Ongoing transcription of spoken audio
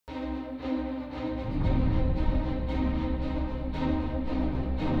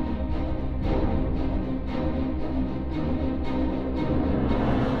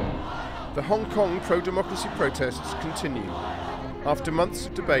The Hong Kong pro-democracy protests continue. After months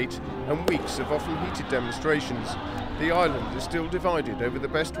of debate and weeks of often heated demonstrations, the island is still divided over the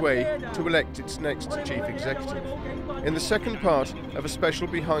best way to elect its next chief executive. In the second part of a special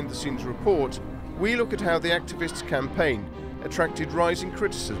behind-the-scenes report, we look at how the activists' campaign attracted rising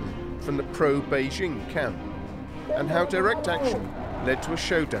criticism from the pro-Beijing camp, and how direct action led to a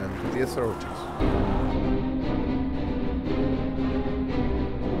showdown with the authorities.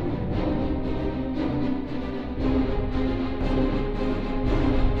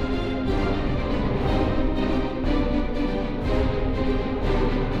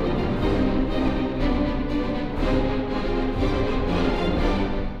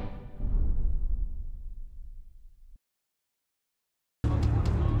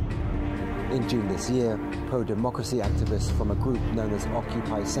 In June this year, pro-democracy activists from a group known as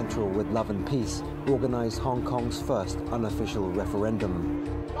Occupy Central with Love and Peace organised Hong Kong's first unofficial referendum.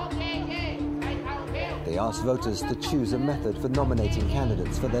 They asked voters to choose a method for nominating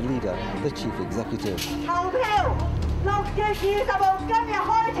candidates for their leader, the chief executive.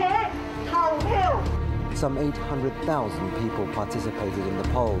 Some 800,000 people participated in the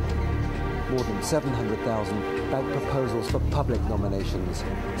poll. More than 700,000 backed proposals for public nominations,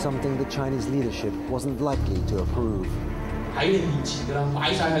 something the Chinese leadership wasn't likely to approve.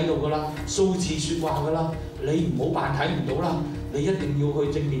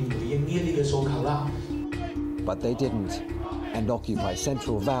 But they didn't, and Occupy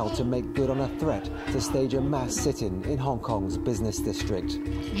Central vowed to make good on a threat to stage a mass sit-in in Hong Kong's business district.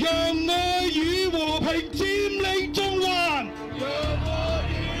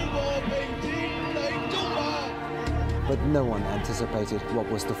 But no one anticipated what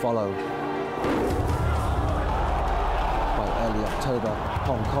was to follow. By early October,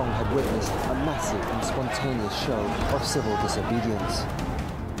 Hong Kong had witnessed a massive and spontaneous show of civil disobedience.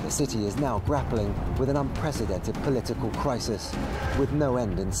 The city is now grappling with an unprecedented political crisis, with no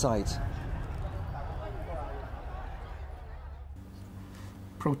end in sight.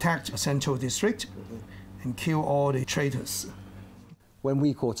 Protect Central District and kill all the traitors. When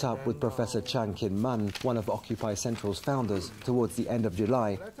we caught up with Professor Chan Kin-man, one of Occupy Central's founders, towards the end of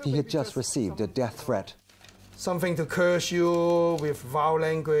July, he had just received a death threat. Something to curse you with vile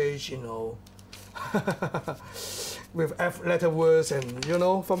language, with F-letter words, and,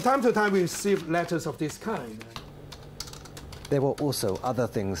 from time to time we receive letters of this kind. There were also other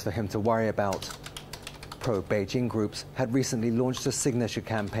things for him to worry about. Pro-Beijing groups had recently launched a signature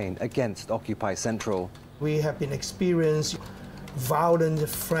campaign against Occupy Central. We have been experiencing violent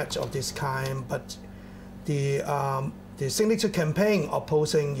threats of this kind, but the signature campaign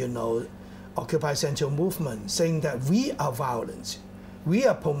opposing, Occupy Central movement, saying that we are violent, we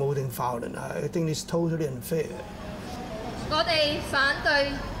are promoting violence, I think it's totally unfair.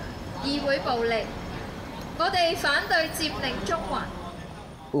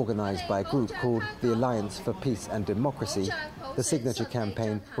 Organised by a group called the Alliance for Peace and Democracy, the signature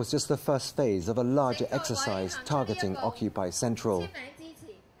campaign was just the first phase of a larger exercise targeting Occupy Central.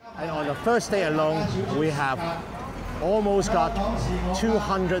 And on the first day alone, we have almost got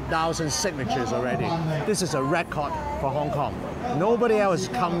 200,000 signatures already. This is a record for Hong Kong. Nobody else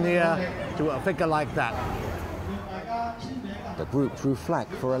come near to a figure like that. The group drew flack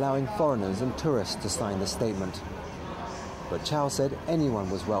for allowing foreigners and tourists to sign the statement. But Chow said anyone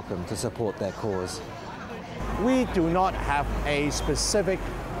was welcome to support their cause. We do not have a specific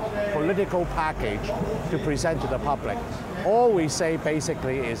political package to present to the public. All we say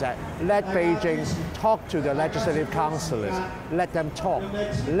basically is that let Beijing talk to the legislative councillors, let them talk,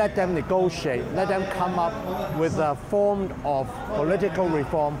 let them negotiate, let them come up with a form of political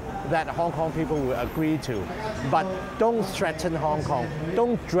reform that Hong Kong people will agree to. But don't threaten Hong Kong,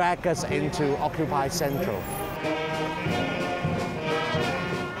 don't drag us into Occupy Central.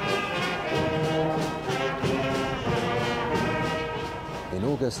 In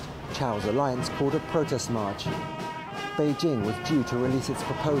August, Chow's alliance called a protest march. Beijing was due to release its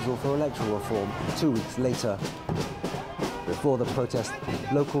proposal for electoral reform 2 weeks later. Before the protest,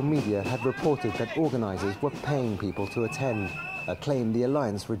 local media had reported that organisers were paying people to attend, a claim the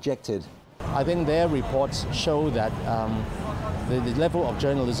alliance rejected. I think their reports show that the level of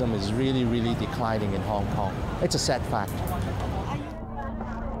journalism is really declining in Hong Kong. It's a sad fact.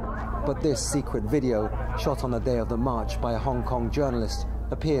 But this secret video, shot on the day of the march by a Hong Kong journalist,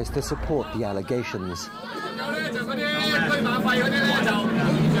 appears to support the allegations.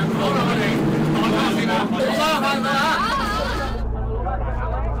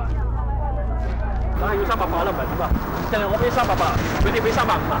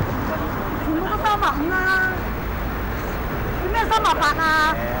 咩300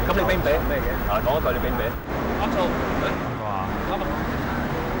啊？咁你俾唔俾？咩嘢？啊，講一句，你俾唔俾？啱數。哇！啱啊！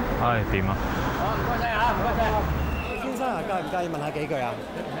唉，掂啊！好，唔該晒嚇，唔該晒。先生啊，介唔介意問下幾句啊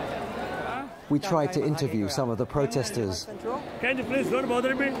？We tried to interview some of the protesters. Can you please don't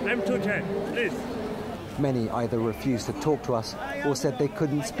bother me? I'm too tired. Please. Many either refused to talk to us or said they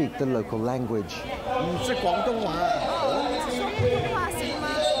couldn't speak the local language. 唔識廣東話。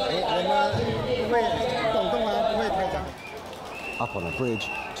Up on a bridge,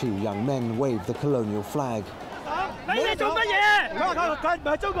 2 young men waved the colonial flag. 你哋做乜嘢？佢唔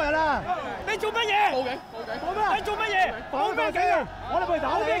係中國人啦！你做乜嘢？報警！報咩？你做乜嘢？報咩警啊？我哋冇人打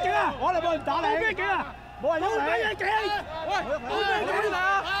你！報咩警啊？我哋冇人打你！報咩警啊？冇人喐你！報咩警？喂！報咩警啊？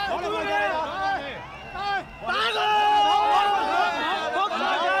我哋冇人打！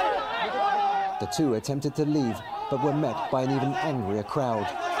 The 2 attempted to leave, but were met by an even angrier crowd.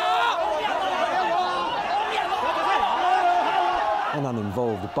 An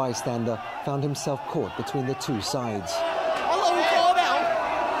uninvolved bystander found himself caught between the 2 sides.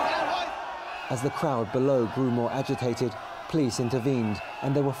 As the crowd below grew more agitated, police intervened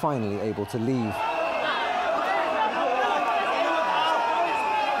and they were finally able to leave.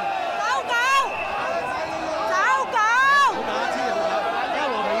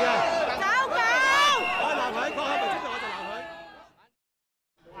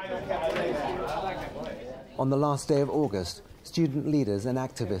 On the last day of August, student leaders and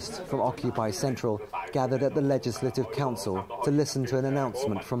activists from Occupy Central gathered at the Legislative Council to listen to an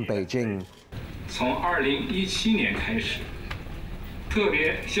announcement from Beijing. 从2017年开始，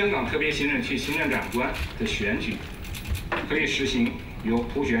香港特别行政区行政长官的选举可以实行由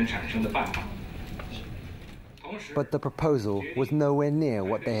普选产生的办法。 But the proposal was nowhere near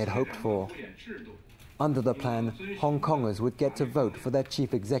what they had hoped for. Under the plan, Hong Kongers would get to vote for their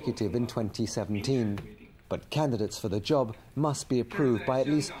chief executive in 2017. But candidates for the job must be approved by at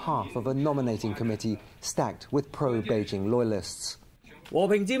least half of a nominating committee stacked with pro-Beijing loyalists. 和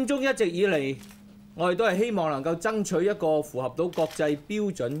平佔中一直以嚟，我哋都係希望能夠爭取一個符合到國際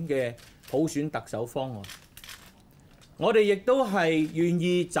標準嘅普選特首方案。我哋亦都係願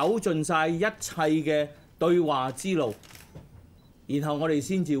意走盡晒一切嘅對話之路，然後我哋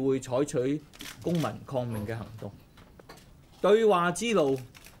先至會採取公民抗命嘅行動。對話之路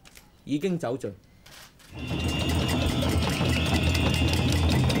已經走盡。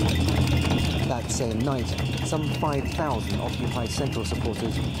 That same night, some 5,000 Occupy Central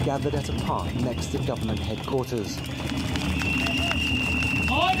supporters gathered at a park next to government headquarters.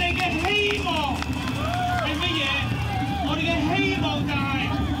 我哋嘅希望係乜嘢？我哋嘅希望就係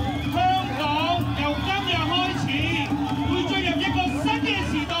香港由今日開始會進入一個新嘅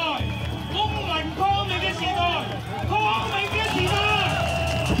時代，公民抗命嘅時代，抗命嘅時代。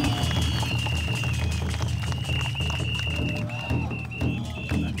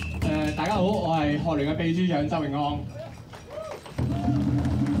 大家好，我係學聯嘅秘書長周永安。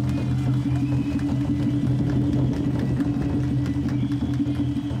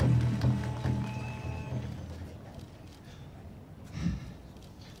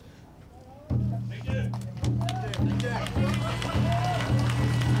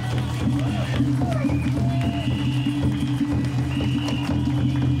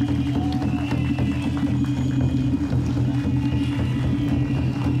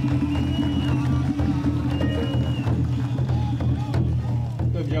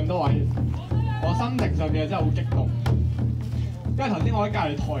咁多位，我心情上面真係好激動，因為頭先我喺隔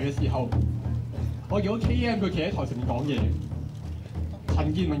離台嘅時候，我見到 KM 佢企喺台上面講嘢。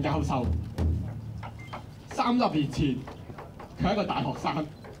陳建文教授30年前佢係一個大學生，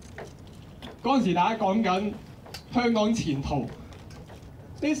嗰陣時大家講緊香港前途，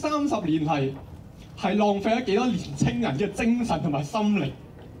呢30年嚟係浪費咗幾多年青人嘅精神同埋心力，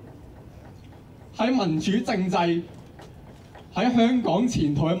喺民主政制。 喺香港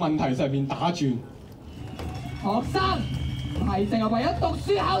前途嘅問題上面打轉，學生唔係淨係為咗讀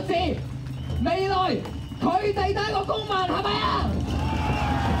書考試，未來佢哋都係一個公民，係咪啊？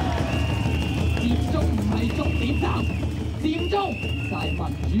佔中唔係終點站，佔中就係民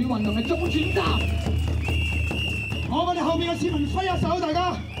主運動嘅中轉站。我哋後面嘅市民揮下手，大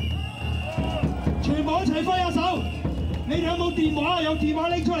家全部一齊揮下手。你哋有冇電話？有電話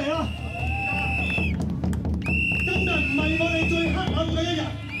拎出嚟啦！ 今日唔係我哋最黑暗嘅一日，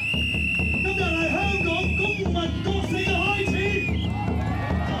今日係香港公民覺醒嘅開始。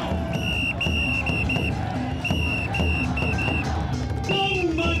公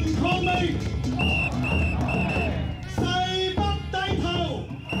民抗命，誓不低頭。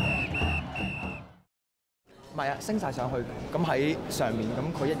唔係啊，升晒上去，咁喺上面，咁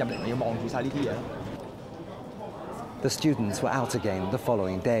佢一入嚟，咪要望住晒呢啲嘢咯。the students were out again the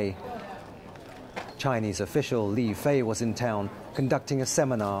following day. Chinese official Li Fei was in town conducting a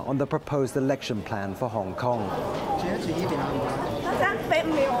seminar on the proposed election plan for Hong Kong.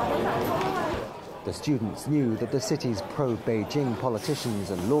 The students knew that the city's pro-Beijing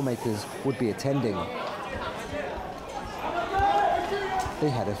politicians and lawmakers would be attending. They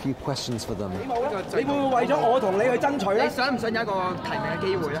had a few questions for them.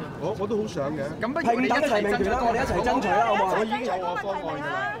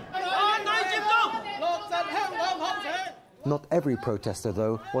 Not every protester,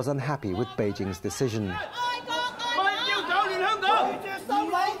 though, was unhappy with Beijing's decision.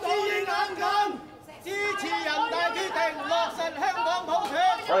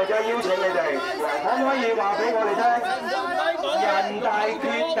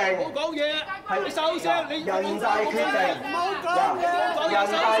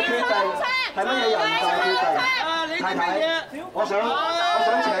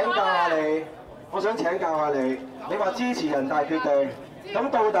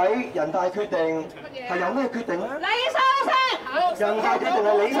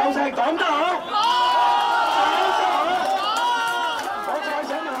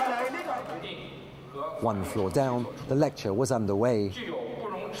 One floor down, the lecture was underway.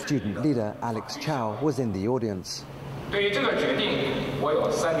 Student leader Alex Chow was in the audience. 对于这个决定，我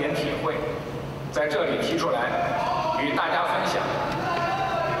有3点体会，在这里提出来与大家分享。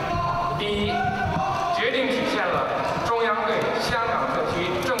第一，决定体现了中央对香港特区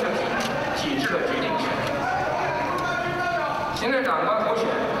政治体制的决定权。行政长官普选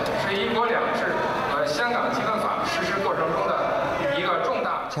是1国2制和香港基本法实施过程中的一个重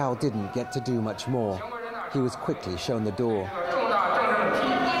大。Chow didn't get to do much more. He was quickly shown the door. 重大政治问题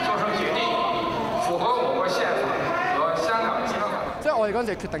做出決定，符合我國憲法和香港基本法。即係我哋嗰陣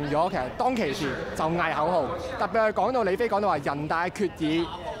時決定咗，其實當其時就嗌口號，特別係講到李飛講到話人大決議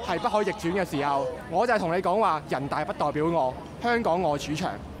係不可逆轉嘅時候，我就係同你講話人大不代表我，香港我主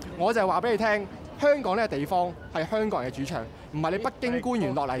場。我就係話俾你聽，香港呢個地方係香港人嘅主場，唔係你北京官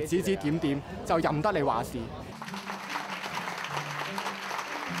員落嚟指指點點就任得你話事。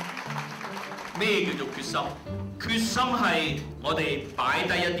咩叫做決心？決心係我哋擺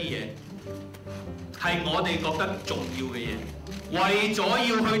低一啲嘢，係我哋覺得重要嘅嘢，為咗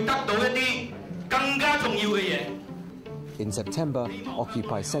要去得到一啲更加重要嘅嘢。In September,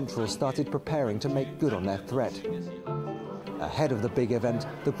 Occupy Central started preparing to make good on their threat. Ahead of the big event,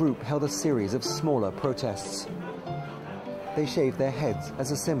 the group held a series of smaller protests. They shaved their heads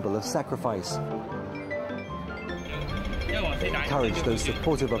as a symbol of sacrifice. Encouraged those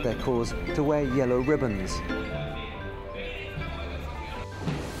supportive of their cause to wear yellow ribbons.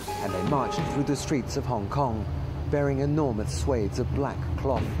 And they marched through the streets of Hong Kong, bearing enormous swathes of black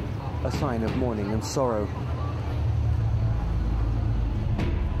cloth, a sign of mourning and sorrow.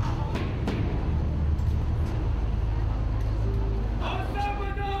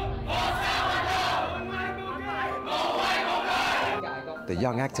 The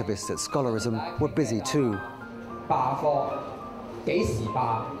young activists at Scholarism were busy too. 罷課幾時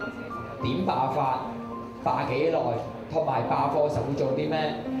罷？點罷法？罷幾耐？同埋罷課時會做啲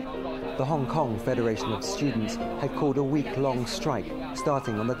咩？ The Hong Kong Federation of Students had called a week-long strike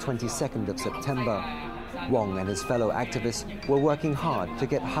starting on the 22nd of September. Wong and his fellow activists were working hard to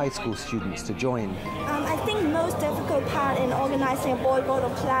get high school students to join. I think the most difficult part in organizing a boycott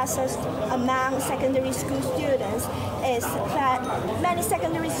of classes among secondary school students is that many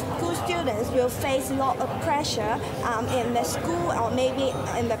secondary school students will face a lot of pressure in their school or maybe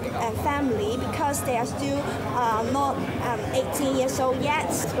in their family because they are still not 18 years old yet.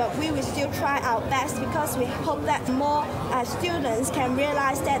 But we will still try our best because we hope that more students can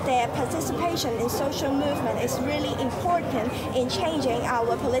realize that their participation in social movement is really important in changing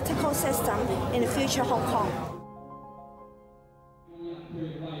our political system in the future Hong Kong.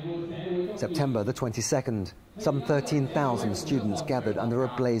 September the 22nd, some 13,000 students gathered under a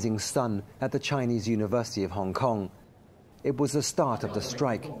blazing sun at the Chinese University of Hong Kong. It was the start of the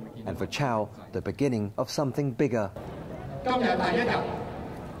strike, and for Chow, the beginning of something bigger. 今日第一日，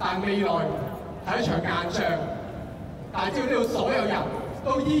但未來係一場硬仗，但只要呢度所有人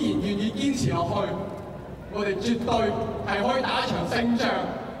都依然願意堅持落去，我哋絕對係可以打一場勝仗。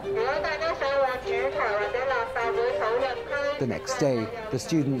 The next day, the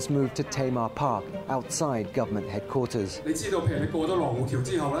students moved to Tamar Park, outside government headquarters. They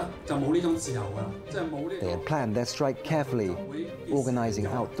had planned their strike carefully, organizing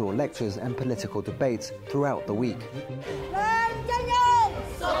outdoor lectures and political debates throughout the week.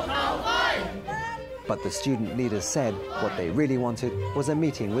 But the student leaders said what they really wanted was a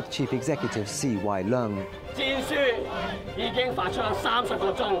meeting with Chief Executive C.Y. Leung. 戰書已經發出咗30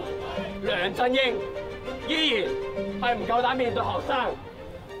個鐘，梁振英依然係唔夠膽面對學生。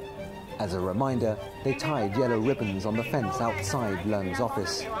 As a reminder, they tied yellow ribbons on the fence outside Leung's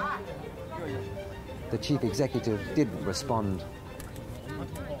office. The chief executive didn't respond.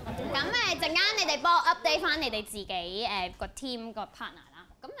 咁陣間你哋幫我 update 翻你哋自己個 team 個 partner 啦。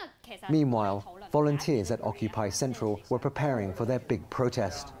咁就其實 Meanwhile, volunteers at Occupy Central were preparing for their big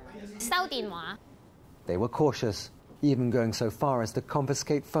protest. 收電話。 They were cautious, even going so far as to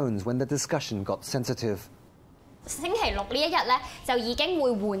confiscate phones when the discussion got sensitive. 星期六呢一日咧，就已經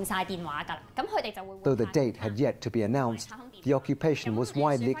會換晒電話㗎啦。咁佢哋就會。 Though the date had yet to be announced, the occupation was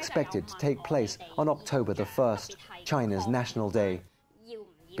widely expected to take place on October the 1st, China's National Day.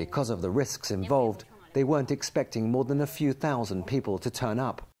 Because of the risks involved, they weren't expecting more than a few thousand people to turn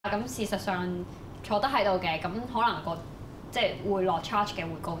up. 咁事實上坐得喺度嘅，咁可能個即係會落 charge 嘅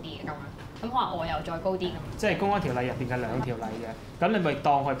會高啲嘅咁樣。咁可能我又再高啲咁。即係公安條例入邊嘅2條例嘅，咁你咪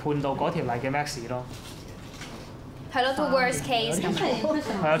當佢判到嗰條例嘅 max 咯。 係咯，到 worst case 咁。係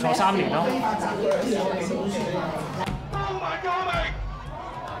啊，坐3年咯。公民革命，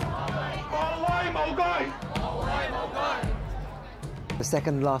無畏無懼。 The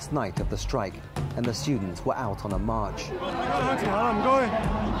second last night of the strike, and the students were out on a march. 向前行啦，唔該。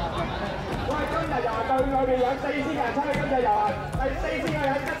喂，今日遊行隊裏邊有4000個人參加今日遊行，係4000個人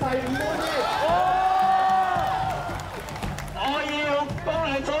一齊唔滿意。我要工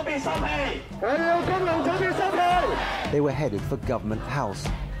人組別心氣，我要工人組別心氣。 They were headed for Government House,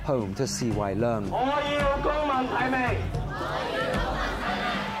 home to C.Y. Leung. 我要公民提名。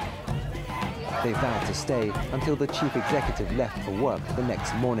 They vowed to stay until the chief executive left for work the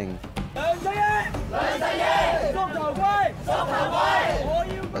next morning.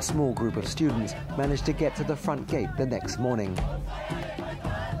 A small group of students managed to get to the front gate the next morning.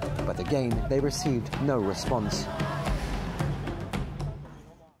 But again, they received no response.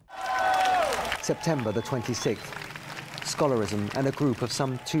 September the 26th, Scholarism and a group of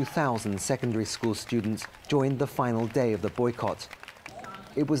some 2,000 secondary school students joined the final day of the boycott.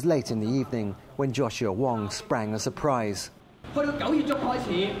 It was late in the evening when Joshua Wong sprang a surprise. 去到9月中開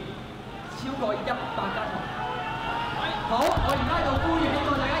始，超過100間學校。好，我而家喺度呼籲，希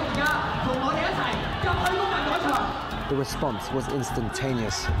望大家而家同我哋一齊入去公民廣場。 The response was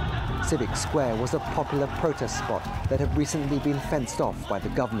instantaneous. Civic Square was a popular protest spot that had recently been fenced off by the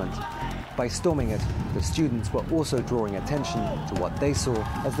government. By storming it, the students were also drawing attention to what they saw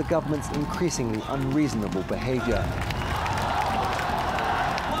as the government's increasingly unreasonable behaviour.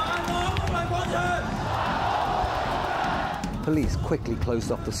 Police quickly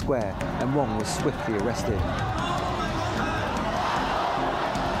closed off the square and Wong was swiftly arrested.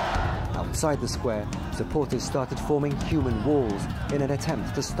 Outside the square, supporters started forming human walls in an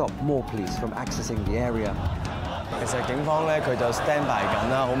attempt to stop more police from accessing the area. 其實警方咧佢就 stand by 緊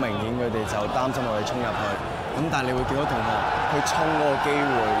啦，好明顯佢哋就擔心我哋衝入去。咁但係你會見到同學佢衝嗰個機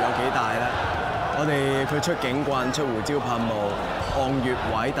會有幾大咧？我哋佢出警棍、出胡椒噴霧、按越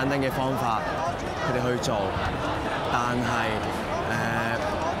位等等嘅方法，佢哋去做。 但係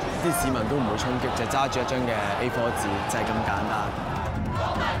啲市民都唔會衝擊，就揸住一張嘅 A4 紙，就係咁簡單。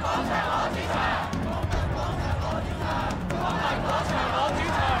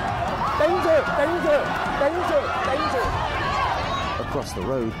頂住！頂住！頂住！頂住！ Across the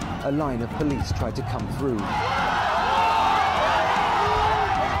road, a line of police tried to come through.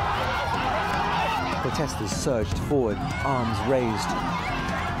 Protesters surged forward, arms raised.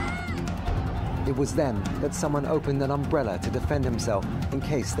 It was then that someone opened an umbrella to defend himself in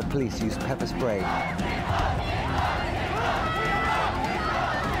case the police used pepper spray.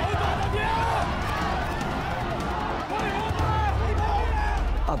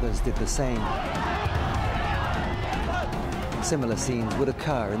 Others did the same. Similar scenes would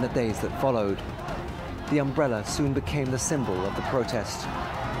occur in the days that followed. The umbrella soon became the symbol of the protest.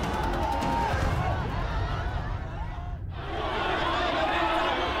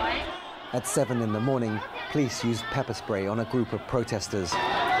 At 7 in the morning, police used pepper spray on a group of protesters.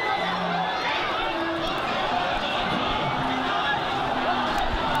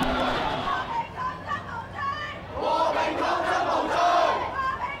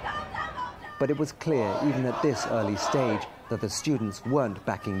 But it was clear, even at this early stage, that the students weren't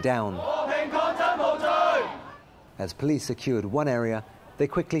backing down. As police secured one area, they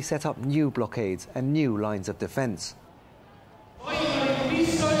quickly set up new blockades and new lines of defense.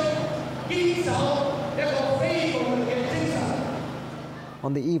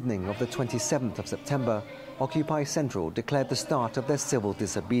 On the evening of the 27th of September, Occupy Central declared the start of their civil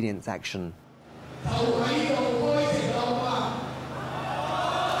disobedience action.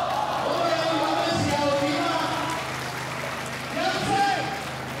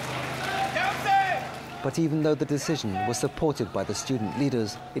 But even though the decision was supported by the student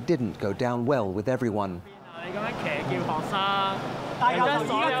leaders, it didn't go down well with everyone. 你咁樣騎叫學生，大家而家周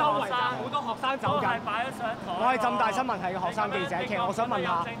圍就好多學生走緊，我係浸大新聞系嘅學生記者。其實我想問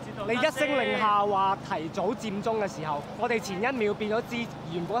下，你一聲令下話提早佔中嘅時候，我哋前一秒變咗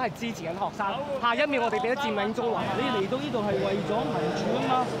原本係支持緊學生，下一秒我哋變咗佔領中環。你嚟到呢度係為咗民主啊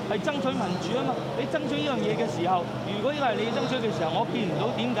嘛，係爭取民主啊嘛。你爭取呢樣嘢嘅時候，如果呢個係你爭取嘅時候，我見唔到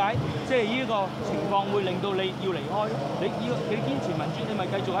點解即係呢個情況會令到你要離開。你堅持民主，你咪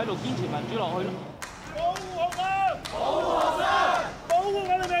繼續喺度堅持民主落去咯。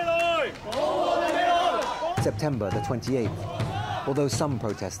 September the 28th. Although some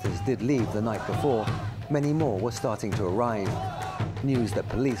protesters did leave the night before, many more were starting to arrive. News that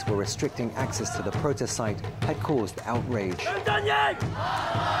police were restricting access to the protest site had caused outrage.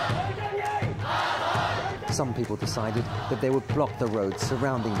 Some people decided that they would block the roads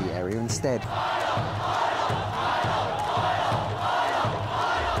surrounding the area instead.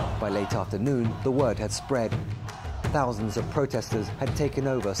 By late afternoon, the word had spread. Thousands of protesters had taken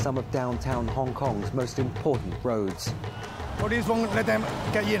over some of downtown Hong Kong's most important roads. Police won't let them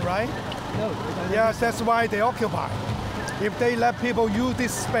get in, right? No. Yes, that's why they occupy. If they let people use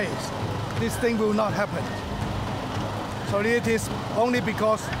this space, this thing will not happen. So it is only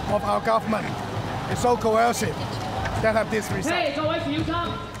because of our government. It's so coercive that have this result. 各位小心，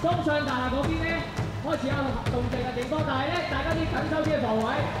中上大廈嗰邊咧開始有動靜嘅地方，但係咧大家啲緊收啲嘅防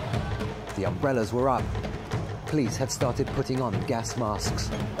衞。 The umbrellas were up. Police had started putting on gas masks.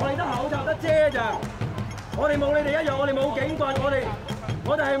 我哋得口罩得遮咋，我哋冇你哋一樣，我哋冇警棍，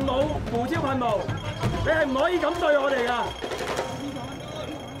我哋係冇胡椒噴霧，你係唔可以咁對我哋㗎。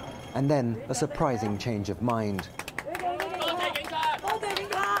And then a surprising change of mind.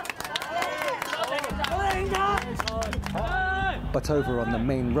 But over on the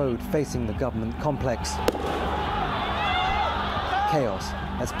main road facing the government complex, chaos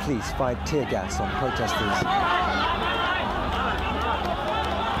as police fired tear gas on protesters.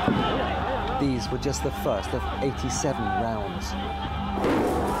 These were just the first of 87 rounds.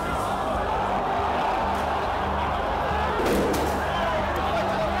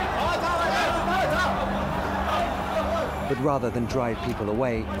 But rather than drive people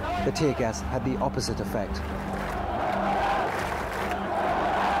away, the tear gas had the opposite effect.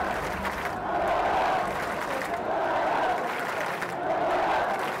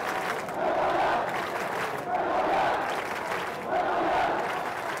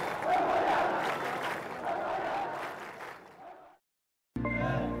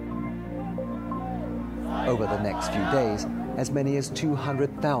 Over the next few days, as many as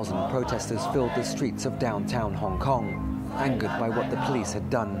 200,000 protesters filled the streets of downtown Hong Kong, angered by what the police had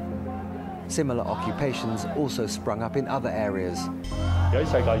done. Similar occupations also sprung up in other areas. 喺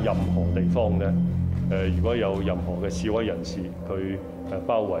世界任何地方咧，如果有任何嘅示威人士，佢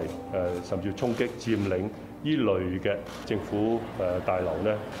包圍甚至衝擊佔領呢類嘅政府大樓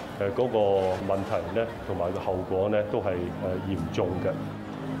咧，嗰個問題咧同埋個後果咧都係嚴重嘅。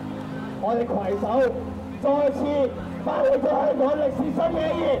我哋攜手再次發揮咗香港歷史新嘅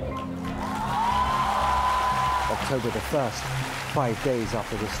一頁。October the 1st, 5 days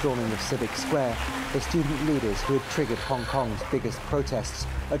after the storming of Civic Square, the student leaders who had triggered Hong Kong's biggest protests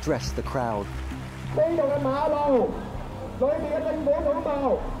addressed the crowd. 呢度嘅馬路裏面嘅政府總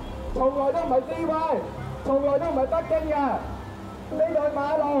部，從來都唔係 CY， 從來都唔係北京嘅。呢度嘅馬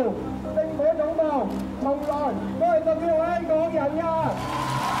路政府總部，從來都係屬於香港人嘅。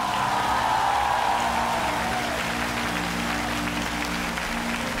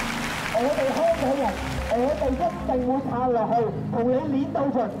我哋香港人，我哋一定會撐落去，同你攣到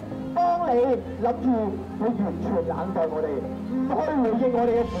盡。當你諗住會完全冷待我哋，唔去回應我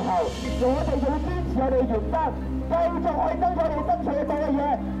哋嘅時候，我哋就會堅持我哋嘅原則，繼續去爭取我哋爭取到嘅嘢，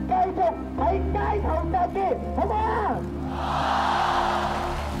繼續喺街頭集結，好唔好啊？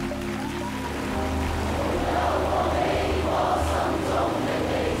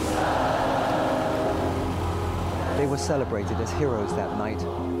 They were celebrated as heroes that night,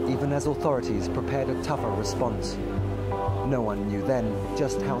 even as authorities prepared a tougher response. No one knew then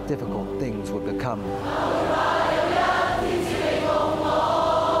just how difficult things would become.